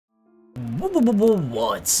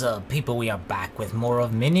What's up, people? We are back with more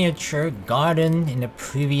of Miniature Garden. In the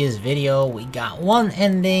previous video we got one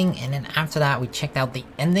ending, and then after that we checked out the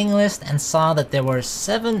ending list and saw that there were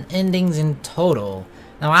 7 endings in total.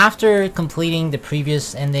 Now after completing the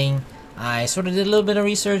previous ending, I sort of did a little bit of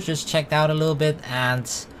research, just checked out a little bit,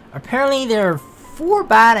 and apparently there are 4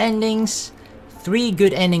 bad endings, 3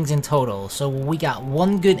 good endings in total. So we got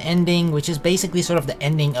 1 good ending, which is basically sort of the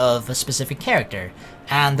ending of a specific character,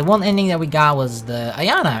 and the one ending that we got was the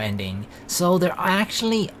Ayana ending. So there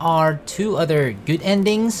actually are 2 other good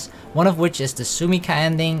endings, one of which is the Sumika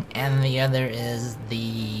ending and the other is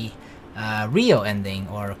the Rio ending,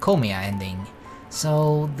 or Komiya ending.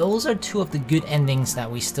 So those are 2 of the good endings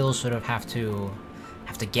that we still sort of have to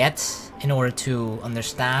get in order to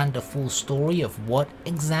understand the full story of what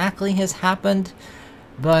exactly has happened.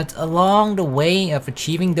 But along the way of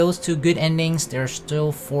achieving those 2 good endings, there are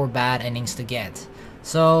still 4 bad endings to get.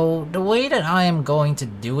 So the way that I am going to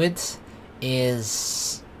do it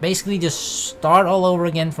is basically just start all over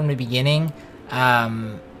again from the beginning,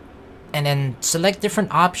 and then select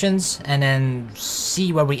different options and then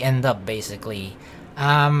see where we end up basically.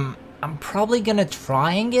 I'm probably gonna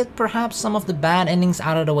try and get perhaps some of the bad endings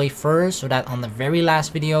out of the way first, so that on the very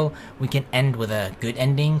last video we can end with a good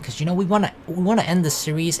ending, because you know we wanna end the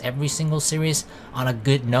series, every single series, on a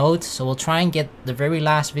good note. So we'll try and get the very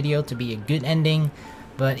last video to be a good ending.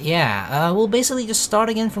 But yeah, we'll basically just start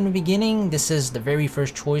again from the beginning. This is the very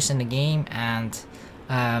first choice in the game, and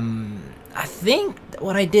I think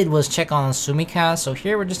what I did was check on Sumika, so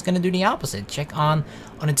here we're just gonna do the opposite, check on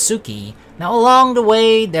Onitsuki. Now along the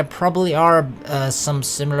way there probably are some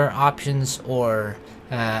similar options, or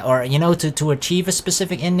you know, to achieve a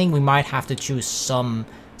specific ending we might have to choose some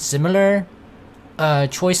similar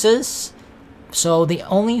choices. So the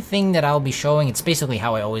only thing that I'll be showing, it's basically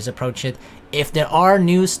how I always approach it. If there are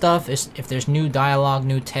new stuff, if there's new dialogue,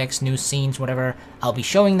 new text, new scenes, whatever, I'll be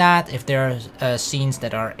showing that. If there are scenes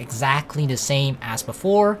that are exactly the same as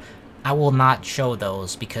before, I will not show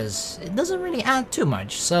those because it doesn't really add too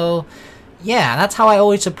much. So yeah, that's how I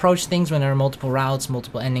always approach things when there are multiple routes,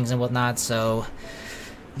 multiple endings and whatnot. So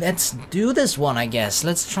let's do this one, I guess.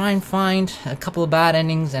 Let's try and find a couple of bad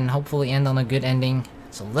endings and hopefully end on a good ending.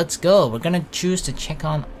 So let's go. We're gonna choose to check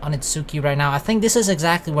on Onitsuki right now. I think this is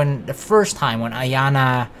exactly when the first time when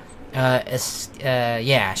Ayana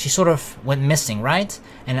yeah, she sort of went missing, right?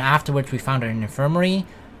 And afterwards we found her in the infirmary,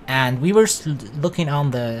 and we were looking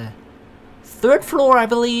on the 3rd floor, I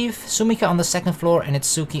believe. Sumika on the 2nd floor and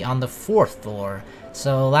Itsuki on the 4th floor.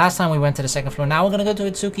 So last time we went to the 2nd floor. Now we're gonna go to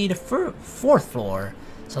Itsuki, the 4th floor.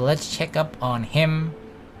 So let's check up on him.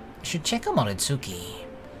 I should check up on Itsuki.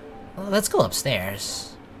 Well, let's go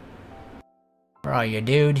upstairs. Where are you,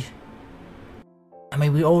 dude? I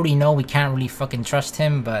mean, we already know we can't really fucking trust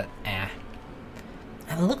him, but eh.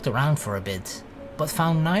 I looked around for a bit, but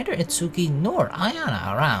found neither Itsuki nor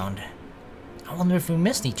Ayana around. I wonder if we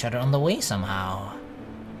missed each other on the way somehow.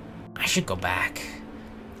 I should go back.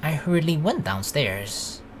 I hurriedly went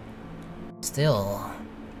downstairs. Still,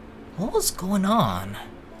 what was going on?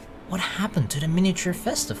 What happened to the miniature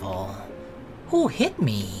festival? Who hit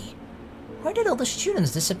me? Where did all the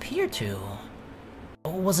students disappear to?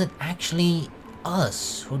 Or was it actually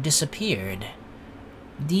us who disappeared?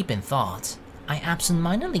 Deep in thought, I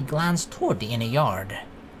absent-mindedly glanced toward the inner yard.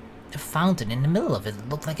 The fountain in the middle of it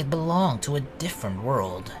looked like it belonged to a different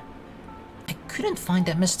world. I couldn't find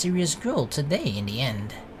that mysterious girl today in the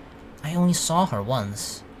end. I only saw her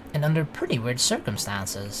once, and under pretty weird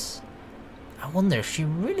circumstances. I wonder if she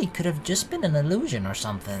really could have just been an illusion or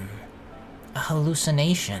something. A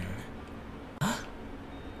hallucination.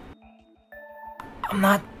 I'm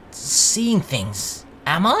not seeing things.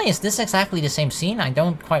 Am I? Is this exactly the same scene? I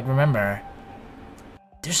don't quite remember.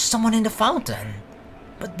 There's someone in the fountain.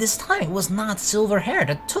 But this time it was not silver hair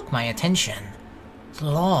that took my attention.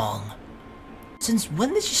 Long. Since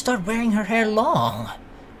when did she start wearing her hair long?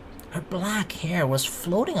 Her black hair was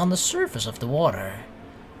floating on the surface of the water.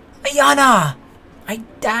 Ayana! I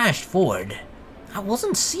dashed forward. I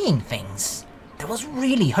wasn't seeing things. That was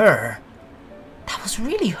really her. That was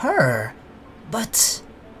really her. But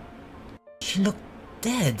she looked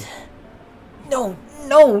dead. No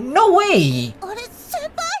way!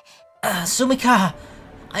 Sumika!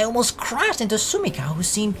 I almost crashed into Sumika, who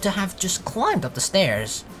seemed to have just climbed up the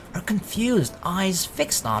stairs, her confused eyes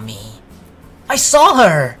fixed on me. I saw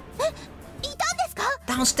her!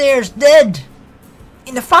 Downstairs, dead!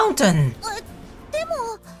 In the fountain!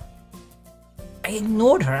 I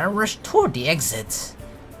ignored her and rushed toward the exit.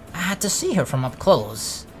 I had to see her from up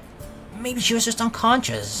close. Maybe she was just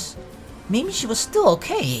unconscious. Maybe she was still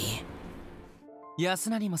okay.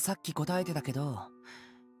 Yasunari もさっき答えてたけど、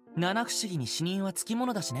七不思議に死人はつきも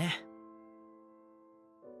のだしね。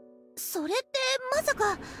それってまさ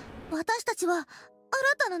か私たちは新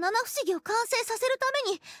たな七不思議を完成させるた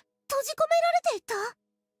めに閉じ込められていた？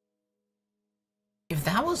 If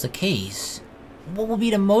that was the case, what would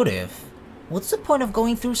be the motive? What's the point of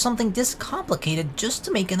going through something this complicated just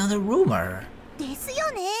to make another rumor? です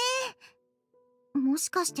よね。も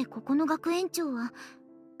しかしてここの学園長は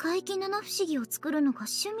怪奇七不思議を作るのが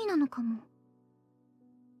趣味なのかも。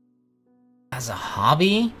As a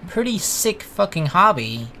hobby? Pretty sick fucking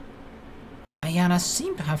hobby. Ayana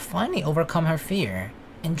seemed to have finally overcome her fear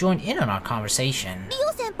and joined in on our conversation. リ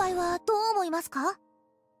オ先輩はどう思いますか？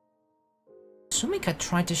 Sumika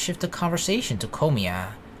tried to shift the conversation to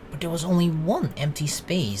Komiya, but there was only one empty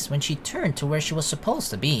space when she turned to where she was supposed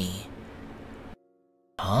to be.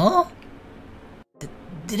 Huh?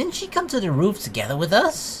 Didn't she come to the roof together with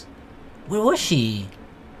us? Where was she?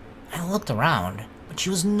 I looked around, but she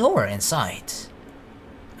was nowhere in sight.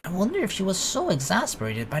 I wonder if she was so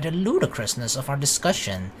exasperated by the ludicrousness of our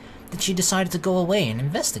discussion that she decided to go away and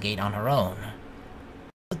investigate on her own.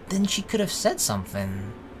 But then she could have said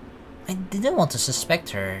something. I didn't want to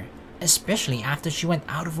suspect her, especially after she went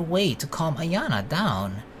out of her way to calm Ayana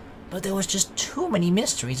down, but there was just too many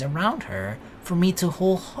mysteries around her for me to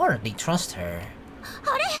wholeheartedly trust her.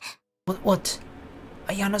 What?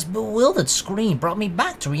 Ayana's bewildered scream brought me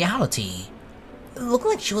back to reality. It looked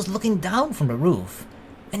like she was looking down from the roof,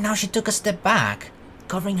 and now she took a step back,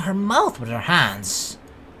 covering her mouth with her hands.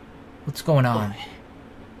 What's going on?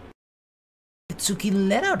 Itsuki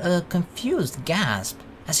let out a confused gasp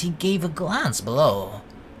as he gave a glance below.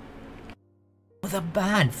 With a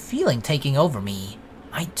bad feeling taking over me,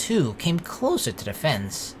 I too came closer to the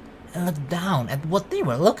fence and looked down at what they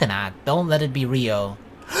were looking at. Don't let it be Rio.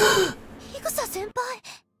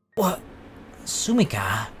 What?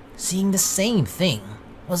 Sumika, seeing the same thing,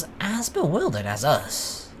 was as bewildered as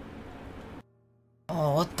us.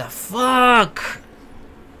 Oh, what the fuck?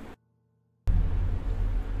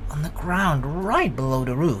 On the ground right below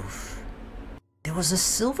the roof, there was a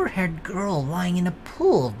silver-haired girl lying in a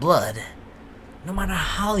pool of blood. No matter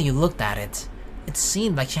how you looked at it, it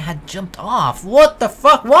seemed like she had jumped off. What the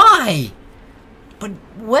fuck? Why? But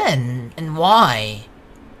when and why?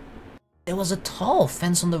 There was a tall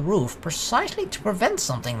fence on the roof precisely to prevent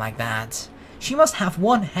something like that. She must have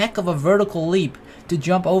one heck of a vertical leap to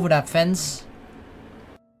jump over that fence.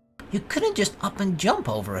 You couldn't just up and jump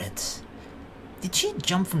over it. Did she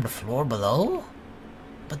jump from the floor below?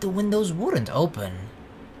 But the windows wouldn't open.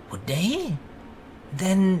 Would they?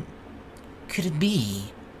 Then, could it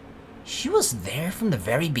be she was there from the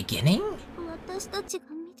very beginning?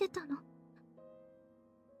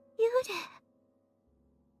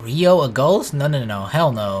 Rio a ghost? No,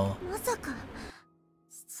 hell no. まさか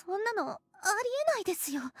そんなのありえないで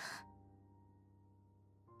すよ。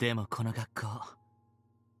でもこの学校、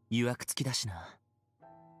誘惑付きだしな。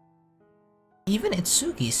Even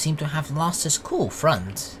Itsuki seemed to have lost his cool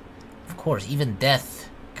front. Of course, even death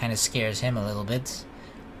kinda scares him a little bit.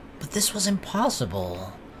 But this was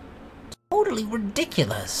impossible. Totally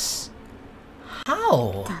ridiculous.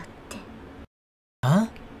 How? Huh?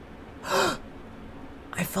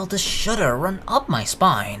 I felt a shudder run up my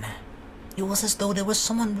spine. It was as though there was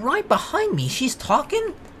someone right behind me. She's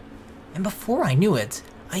talking? And before I knew it,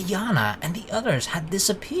 Ayana and the others had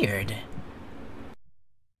disappeared.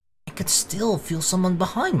 I could still feel someone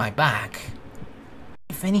behind my back.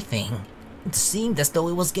 If anything, it seemed as though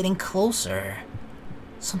it was getting closer.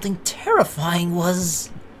 Something terrifying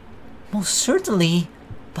was most certainly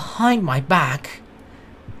behind my back.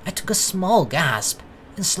 I took a small gasp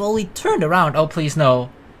and slowly turned around. Oh, please no.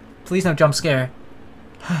 Please no jump scare.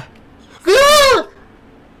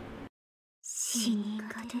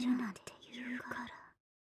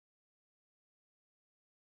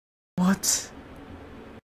 What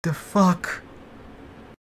the fuck?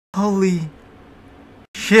 Holy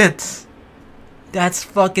shit. That's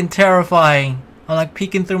fucking terrifying. I'm like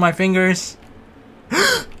peeking through my fingers.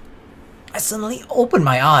 I suddenly opened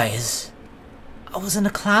my eyes. I was in a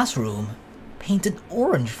classroom, painted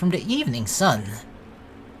orange from the evening sun.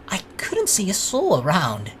 I couldn't see a soul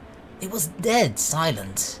around. It was dead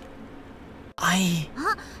silent. Yasunari!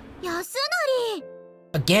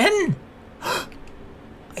 Again?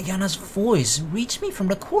 Ayana's voice reached me from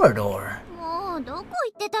the corridor. もうどこ行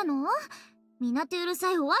ってたの？みなてうる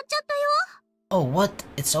さい終わっちゃったよ。Oh, what?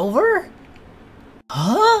 It's over?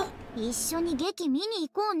 Huh? 一緒に劇見に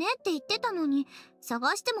行こうねって言ってたのに、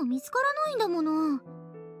探しても見つからないんだもの。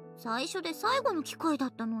最初で最後の機会だ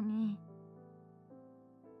ったのに。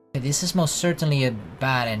This is most certainly a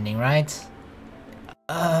bad ending, right?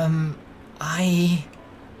 I...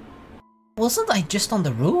 Wasn't I just on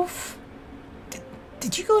the roof?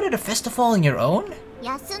 Did you go to the festival on your own?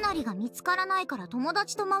 Yasunari が見つからないから友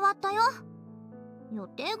達と回ったよ。予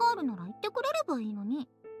定があるなら言ってくれればいいのに。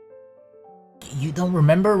You don't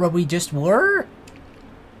remember where we just were?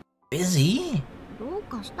 Busy? どう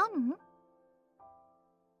かしたの？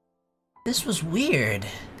 This was weird.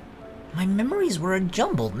 My memories were a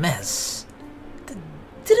jumbled mess.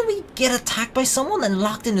 Didn't we get attacked by someone and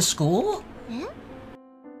locked into school? え？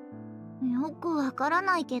よくわから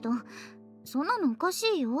ないけど、そんなのおかし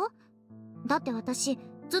いよ。だって私、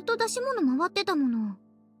ずっと出し物回ってたもの。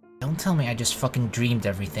Don't tell me I just fucking dreamed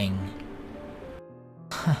everything.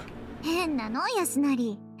 変なの、安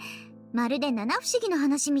成。まるで七不思議の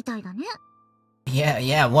話みたいだね。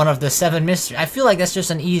Yeah, one of the 7 mysteries. I feel like that's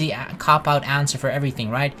just an easy cop-out answer for everything,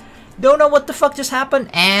 right? Don't know what the fuck just happened?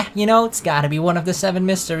 You know, it's gotta be one of the 7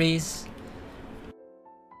 mysteries.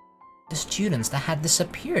 The students that had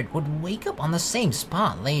disappeared would wake up on the same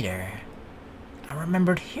spot later. I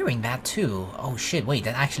remembered hearing that too. Oh shit, wait,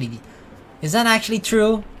 that actually... Is that actually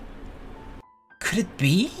true? Could it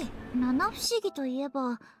be? 七不思議といえ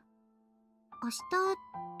ば、明日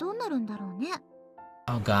どうなるんだろうね。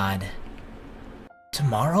Oh god.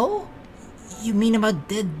 Tomorrow? You mean about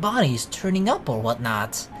dead bodies turning up or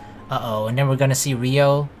whatnot? Uh-oh, and then we're gonna see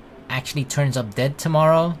Rio actually turns up dead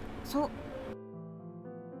tomorrow? そう。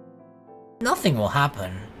Nothing will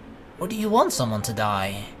happen. Or do you want someone to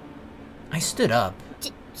die? I stood up.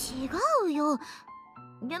 違うよ。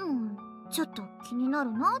でも、ちょっと気にな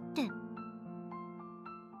るなって。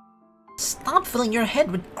Stop filling your head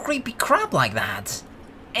with creepy crap like that.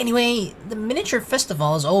 Anyway, the miniature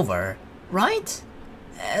festival is over, right?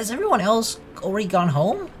 Has everyone else already gone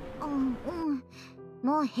home?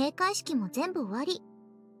 もう閉会式も全部終わり。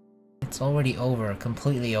It's already over,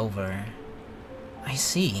 completely over. I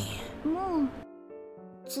see. もう、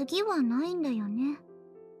次はないんだよね。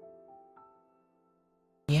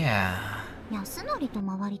Yeah. 安則と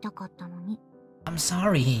回りたかったのに。I'm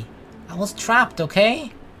sorry. I was trapped,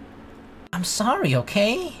 okay? I'm sorry,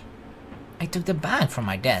 okay? I took the bag from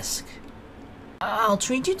my desk. I'll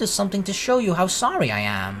treat you to something to show you how sorry I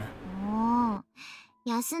am. もう、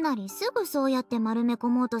安則すぐそうやって丸め込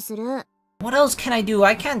もうとする。What else can I do?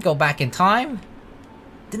 I can't go back in time.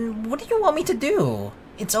 Then what do you want me to do?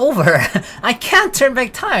 It's over. I can't turn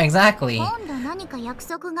back time, exactly. 今度何か約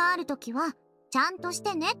束があるときは、ちゃんとし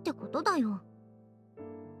てねってことだよ。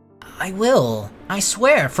I will. I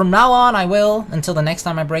swear. From now on, I will. Until the next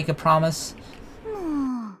time I break a promise.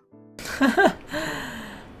 もう。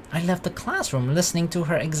I left the classroom listening to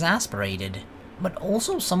her exasperated, but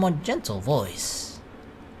also somewhat gentle voice.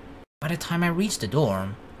 By the time I reached the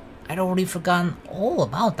dorm, I'd already forgotten all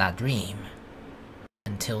about that dream.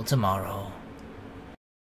 Until tomorrow.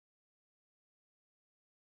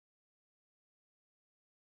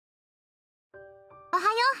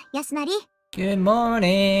 Ohayo, Yasunari. Good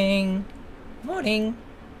morning. Morning.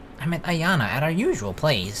 I met Ayana at our usual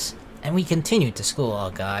place, and we continued to school. Oh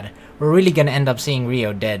god. We're really gonna end up seeing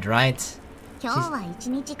Rio dead, right? 今日は一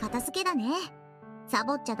日片付けだね。サ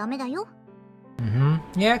ボっちゃダメだよ。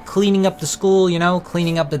Yeah, cleaning up the school, you know,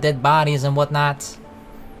 cleaning up the dead bodies and whatnot.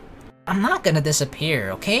 I'm not gonna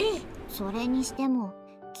disappear, okay? それにしても、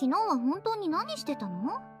昨日は本当に何してた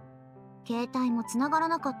の？携帯も繋がら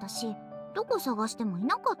なかったし、どこ探してもい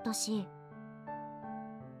なかったし。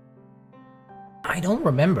I don't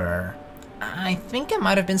remember. I think I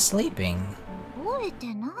might have been sleeping. 覚え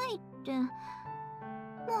てないって。も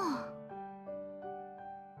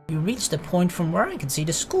う。We reached the point from where I could see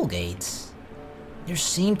the school gates. There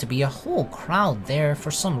seemed to be a whole crowd there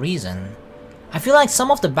for some reason. I feel like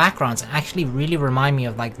some of the backgrounds actually really remind me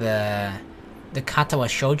of like the Katawa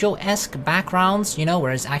Shoujo-esque backgrounds, you know,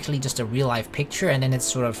 where it's actually just a real-life picture and then it's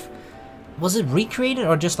sort of... Was it recreated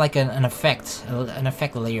or just like an effect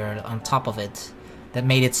layer on top of it that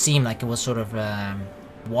made it seem like it was sort of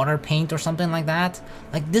water paint or something like that?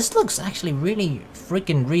 Like, this looks actually really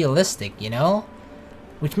freaking realistic, you know?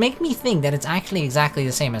 Which make me think that it's actually exactly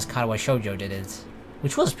the same as Katawa Shoujo did it,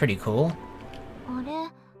 which was pretty cool. あれ、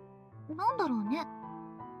なんだろうね。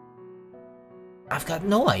I've got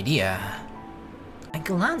no idea. I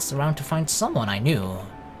glanced around to find someone I knew.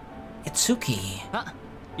 Itsuki. Ah,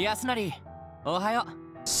 Yasunari. Ohayo.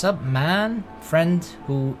 Sup, man? Friend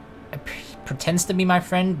who pretends to be my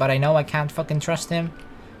friend, but I know I can't fucking trust him.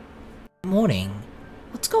 Morning.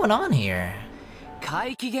 What's going on here?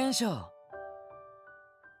 怪奇現象。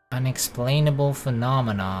 Unexplainable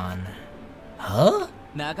phenomenon. Huh?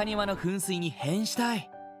 中庭の噴水に変死体。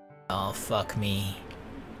 Oh, fuck me.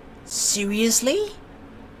 Seriously?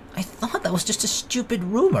 I thought that was just a stupid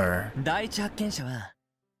rumor. 第一発見者は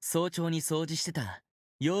早朝に掃除してた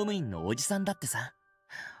用務員のおじさんだってさ。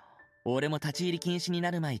俺も立ち入り禁止にな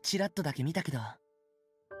る前チラッとだけ見たけど。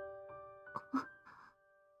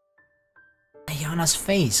Ayana's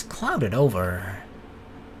face clouded over.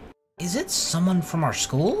 Is it someone from our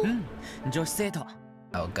school? 女子生徒。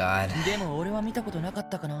Oh god. でも俺は見たことなかっ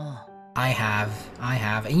たかな。I have.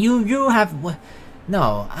 And you have...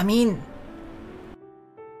 No, I mean...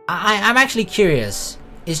 I'm actually curious.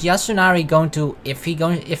 Is Yasunari going to... If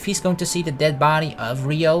he's going to see the dead body of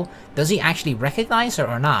Rio, does he actually recognize her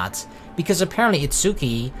or not? Because apparently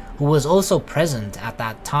Itsuki, who was also present at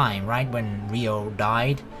that time, right, when Rio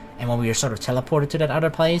died, and when we were sort of teleported to that other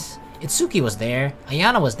place, Itsuki was there,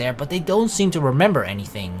 Ayana was there, but they don't seem to remember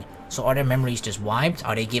anything. So are their memories just wiped?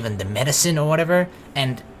 Are they given the medicine or whatever?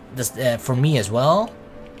 And this, for me as well?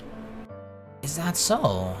 Is that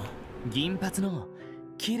so? 銀髪の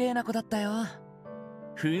綺麗な子だったよ。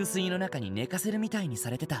噴水の中に寝かせるみたいに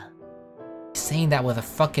されてた。Saying that with a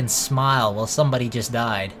fucking smile while somebody just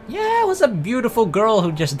died. Yeah, it was a beautiful girl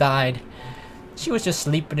who just died. She was just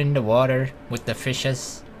sleeping in the water with the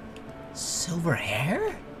fishes. Silver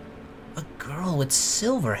hair? A girl with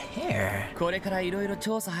silver hair. これからいろいろ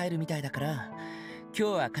調査入るみたいだから、今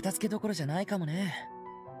日は片付けどころじゃないかもね。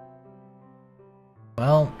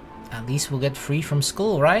Well, at least we'll get free from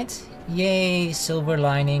school, right? Yay, silver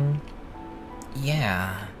lining. Yeah.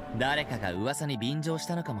 誰かが噂に便乗し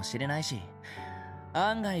たのかもしれないし、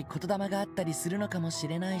案外言霊があったりするのかもし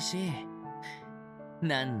れないし、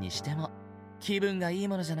何にしても気分がいい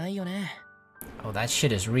ものじゃないよね。Oh, that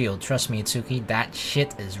shit is real. Trust me, Itsuki. That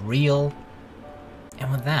shit is real.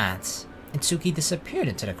 And with that, Itsuki disappeared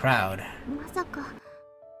into the crowd. まさか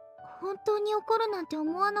本当に怒るなんて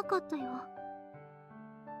思わなかったよ。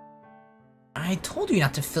I told you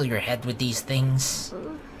not to fill your head with these things.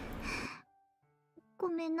 ご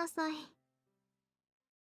めんなさい。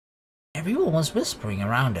Everyone was whispering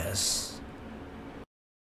around us.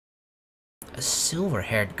 A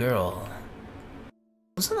silver-haired girl.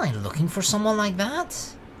 Wasn't I looking for someone like that?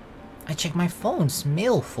 I checked my phone's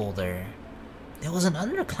mail folder. There was an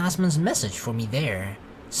underclassman's message for me there,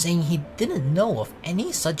 saying he didn't know of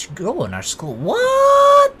any such girl in our school.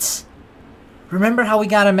 What? Remember how we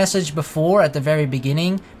got a message before at the very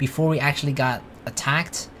beginning, before we actually got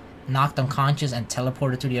attacked, knocked unconscious, and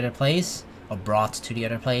teleported to the other place? Or brought to the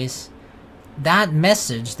other place? That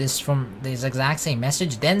message, this exact same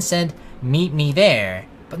message, then said, meet me there.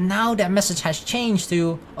 But now that message has changed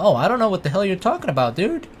to, oh, I don't know what the hell you're talking about,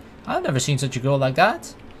 dude. I've never seen such a girl like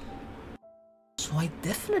that. So I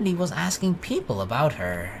definitely was asking people about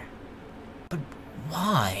her. But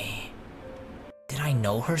why? Did I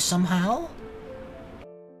know her somehow?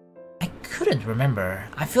 I couldn't remember.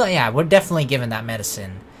 I feel like, yeah, we're definitely given that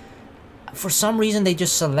medicine. For some reason, they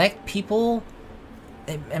just select people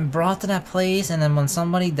and brought to that place, and then when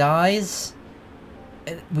somebody dies,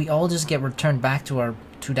 we all just get returned back to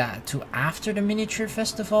after the miniature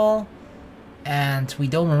festival, and we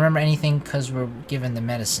don't remember anything because we're given the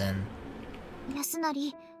medicine.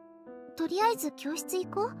 Yasunari, とりあえず教室行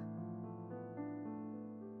こう。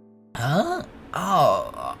Huh?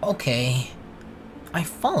 Oh, okay. I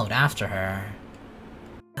followed after her.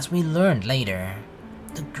 As we learned later,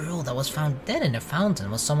 the girl that was found dead in the fountain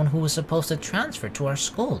was someone who was supposed to transfer to our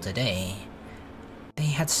school today. They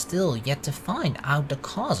had still yet to find out the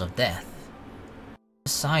cause of death.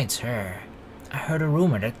 Besides her, I heard a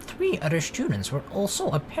rumor that 3 other students were also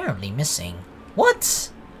apparently missing.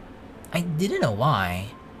 What? I didn't know why,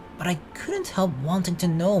 but I couldn't help wanting to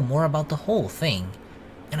know more about the whole thing,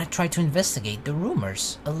 and I tried to investigate the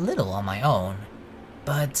rumors a little on my own,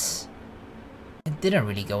 but it didn't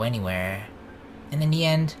really go anywhere. And in the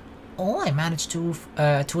end, all I managed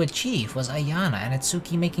to achieve was Ayana and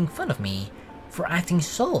Itsuki making fun of me for acting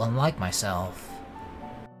so unlike myself.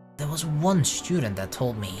 There was one student that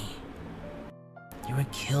told me, "You were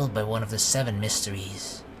killed by one of the 7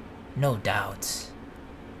 mysteries, no doubt."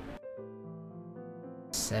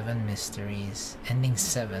 7 mysteries, ending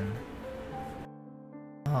 7.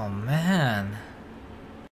 Oh man.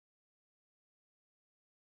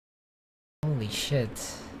 Holy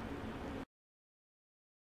shit.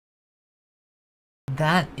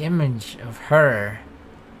 That image of her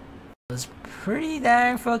was pretty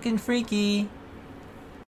dang fucking freaky.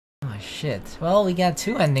 Oh shit. Well, we got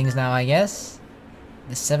 2 endings now, I guess.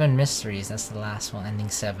 The 7 mysteries, that's the last one, ending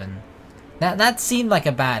 7. That seemed like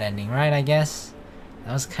a bad ending, right, I guess?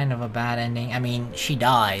 That was kind of a bad ending. I mean, she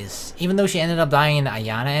dies. Even though she ended up dying in the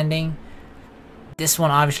Ayana ending, this one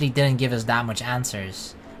obviously didn't give us that much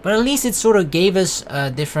answers. But at least it sort of gave us a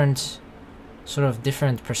different sort of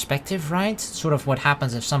different perspective, right? Sort of what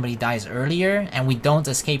happens if somebody dies earlier and we don't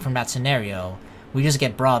escape from that scenario. We just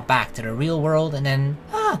get brought back to the real world and then,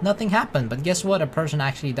 nothing happened. But guess what? A person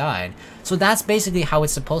actually died. So that's basically how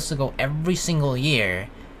it's supposed to go every single year.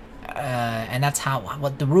 And that's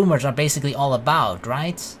what the rumors are basically all about,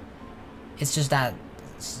 right? It's just that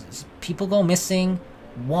people go missing,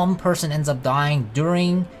 one person ends up dying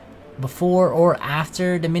during, before, or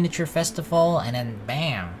after the miniature festival, and then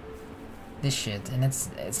bam, this shit. And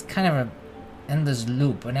it's kind of an endless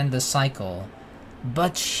loop, an endless cycle.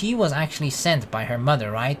 But she was actually sent by her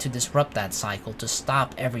mother, right, to disrupt that cycle, to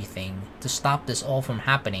stop everything, to stop this all from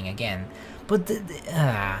happening again. But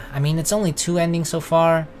I mean, it's only 2 endings so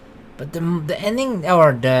far. But the ending,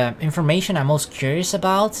 or the information I'm most curious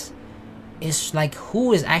about, is like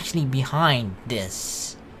who is actually behind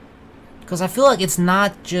this. Because I feel like it's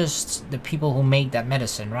not just the people who make that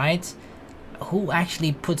medicine, right? Who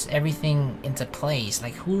actually puts everything into place?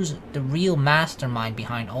 Like, who's the real mastermind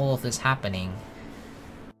behind all of this happening?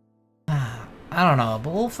 I don't know,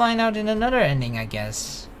 but we'll find out in another ending, I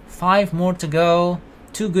guess. 5 more to go.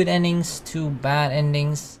 2 good endings, 2 bad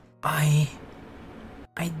endings. I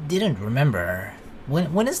didn't remember.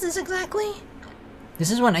 When is this exactly?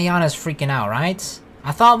 This is when Ayana's freaking out, right?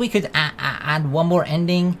 I thought we could add 1 more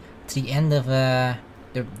ending to the end of the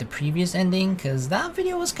previous ending, because that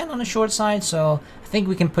video was kind of on the short side, so I think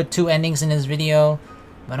we can put 2 endings in this video.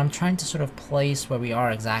 But I'm trying to sort of place where we are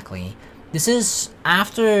exactly. This is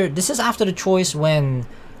after the choice when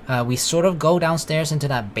we sort of go downstairs into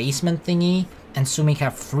that basement thingy, and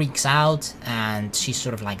Sumika freaks out, and she's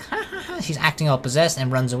sort of like, ha ha ha, she's acting all possessed and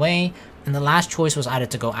runs away. And the last choice was either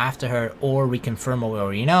to go after her or reconfirm what we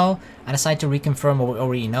already know. I decided to reconfirm what we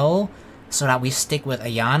already know, so that we stick with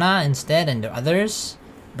Ayana instead and the others.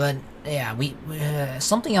 But yeah, we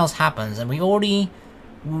something else happens, and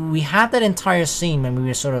we had that entire scene when we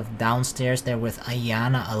were sort of downstairs there with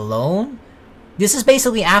Ayana alone. This is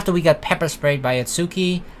basically after we got pepper sprayed by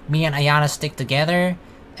Itsuki. Me and Ayana stick together,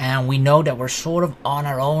 and we know that we're sort of on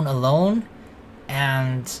our own alone.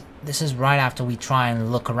 And this is right after we try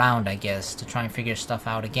and look around, I guess, to try and figure stuff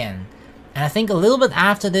out again. And I think a little bit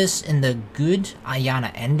after this, in the good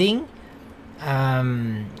Ayana ending,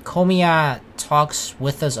 Komiya talks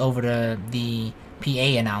with us over the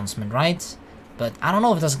PA announcement, right? But I don't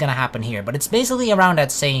know if that's gonna happen here, but it's basically around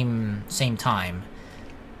that same time.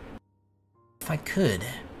 If I could,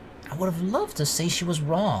 I would have loved to say she was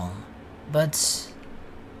wrong, but...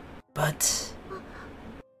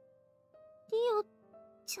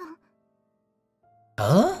 Ryo-chan.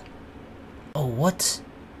 Huh? Oh, what?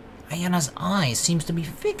 Ayana's eye seems to be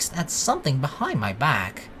fixed at something behind my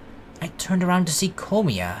back. I turned around to see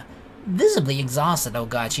Komiya, visibly exhausted. Oh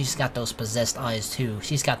god, she's got those possessed eyes too.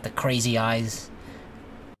 She's got the crazy eyes.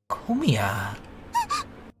 Komiya.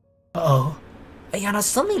 Uh-oh. Ayana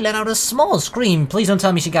suddenly let out a small scream. Please don't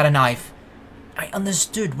tell me she got a knife. I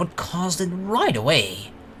understood what caused it right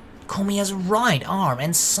away. Komiya's right arm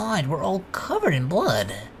and side were all covered in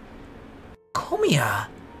blood. Komiya,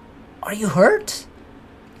 are you hurt?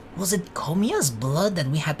 Was it Komiya's blood that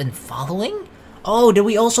we had been following? Oh, did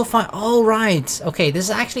we also find... Oh, right. Okay, this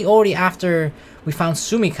is actually already after we found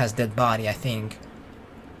Sumika's dead body, I think.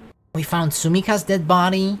 We found Sumika's dead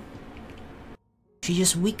body. She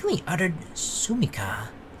just weakly uttered Sumika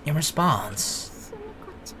in response.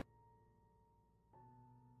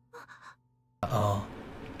 Uh-oh.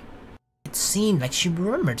 It seemed like she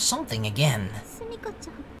remembered something again.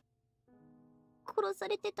 Sumika-chan. 殺さ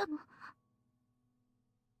れてたの。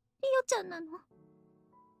Ryo-chan なの。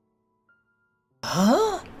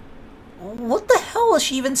 Huh? What the hell was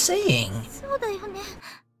she even saying? そうだよね。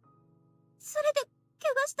それで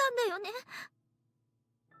怪我したんだよね。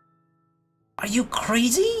 Are you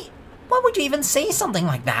crazy? Why would you even say something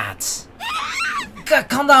like that?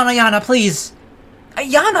 Calm down, Ayana, please.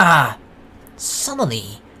 Ayana!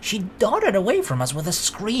 Suddenly, she darted away from us with a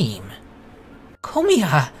scream.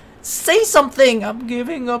 Komiya, say something! I'm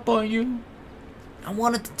giving up on you. I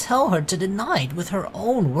wanted to tell her to deny it with her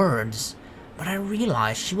own words, but I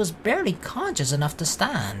realized she was barely conscious enough to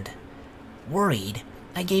stand. Worried,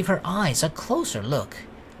 I gave her eyes a closer look.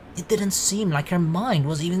 It didn't seem like her mind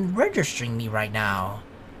was even registering me right now.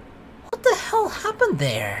 What the hell happened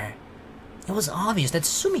there? It was obvious that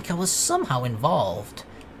Sumika was somehow involved,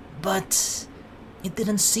 but it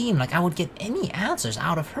didn't seem like I would get any answers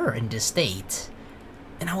out of her in this state.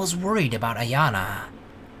 And I was worried about Ayana.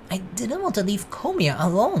 I didn't want to leave Komiya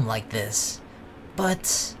alone like this,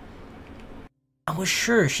 but I was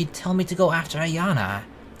sure she'd tell me to go after Ayana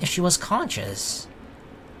if she was conscious.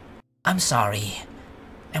 I'm sorry.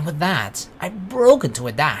 And with that, I broke into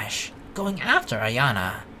a dash, going after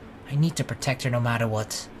Ayana. I need to protect her no matter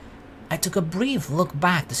what. I took a brief look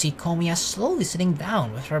back to see Komiya slowly sitting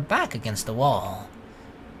down with her back against the wall.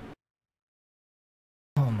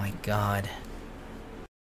 Oh my god.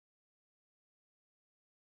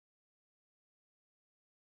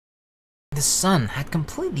 The sun had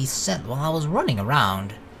completely set while I was running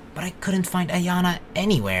around, but I couldn't find Ayana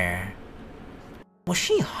anywhere. Was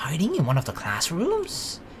she hiding in one of the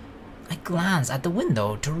classrooms? I glanced at the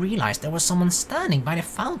window to realize there was someone standing by the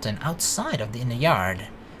fountain outside of the inner yard.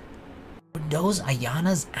 Were those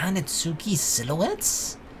Ayana's and Itsuki's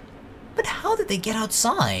silhouettes? But how did they get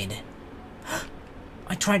outside?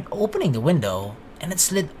 I tried opening the window, and it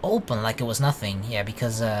slid open like it was nothing. Yeah,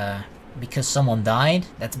 because someone died.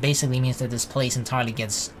 That basically means that this place entirely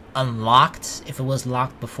gets unlocked if it was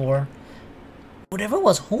locked before. Whatever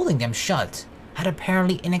was holding them shut had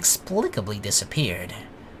apparently inexplicably disappeared.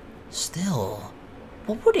 Still,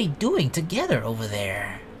 what were they doing together over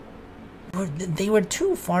there? They were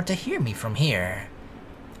too far to hear me from here.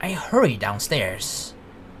 I hurried downstairs.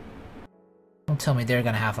 Don't tell me they're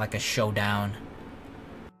gonna have like a showdown.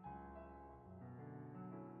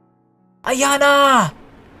 Ayana!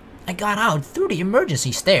 I got out through the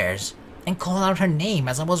emergency stairs and called out her name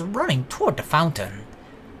as I was running toward the fountain.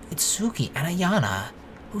 Itsuki and Ayana,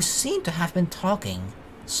 who seemed to have been talking,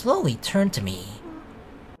 slowly turned to me.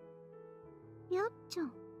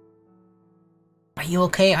 Are you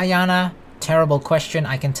okay, Ayana? Terrible question,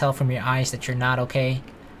 I can tell from your eyes that you're not okay.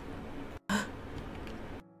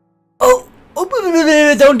 Oh,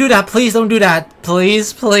 don't do that, please don't do that.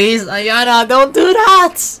 Please, Ayana, don't do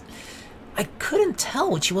that! I couldn't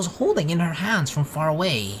tell what she was holding in her hands from far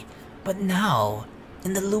away, but now,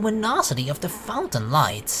 in the luminosity of the fountain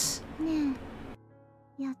lights...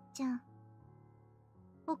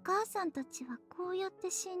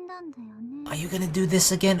 Are you gonna do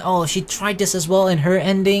this again? Oh, she tried this as well in her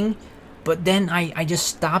ending, but then I just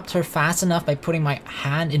stopped her fast enough by putting my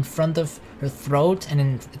hand in front of her throat and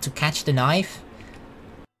then to catch the knife.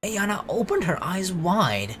 Ayana opened her eyes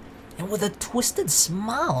wide and with a twisted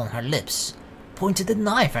smile on her lips, pointed the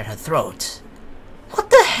knife at her throat. What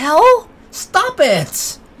the hell? Stop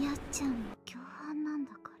it!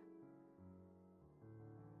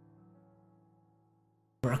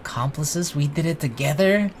 We're accomplices? We did it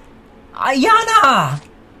together? Ayana!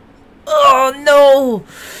 Oh no!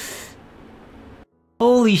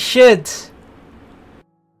 Holy shit!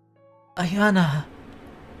 Ayana!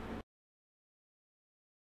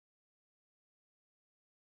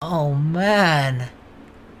 Oh man!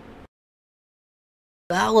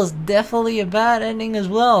 That was definitely a bad ending as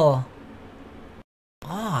well.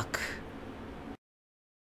 Fuck.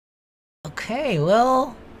 Okay,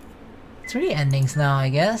 well... 3 endings now, I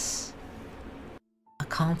guess.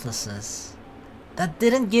 Accomplices. That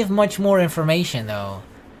didn't give much more information, though.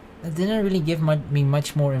 That didn't really give me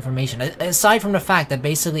much more information. Aside from the fact that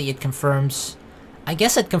basically it confirms... I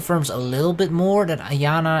guess it confirms a little bit more that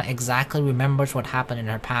Ayana exactly remembers what happened in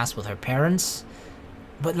her past with her parents.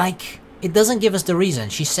 But like, it doesn't give us the reason.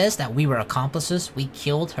 She says that we were accomplices, we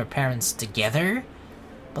killed her parents together.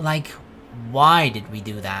 But like, why did we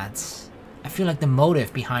do that? I feel like the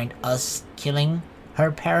motive behind us killing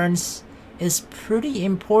her parents is pretty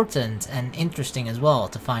important and interesting as well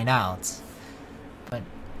to find out. But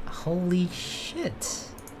holy shit.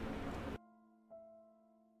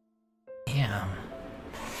 Damn.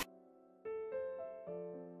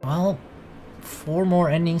 Well, 4 more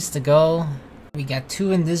endings to go. We got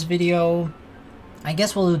 2 in this video. I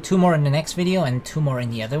guess we'll do 2 more in the next video and 2 more in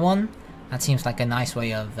the other one. That seems like a nice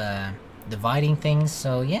way of dividing things,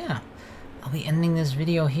 so yeah. I'll be ending this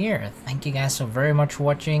video here. Thank you guys so very much for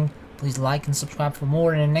watching. Please like and subscribe for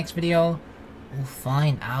more in the next video. We'll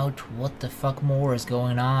find out what the fuck more is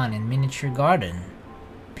going on in Miniature Garden.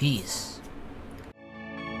 Peace.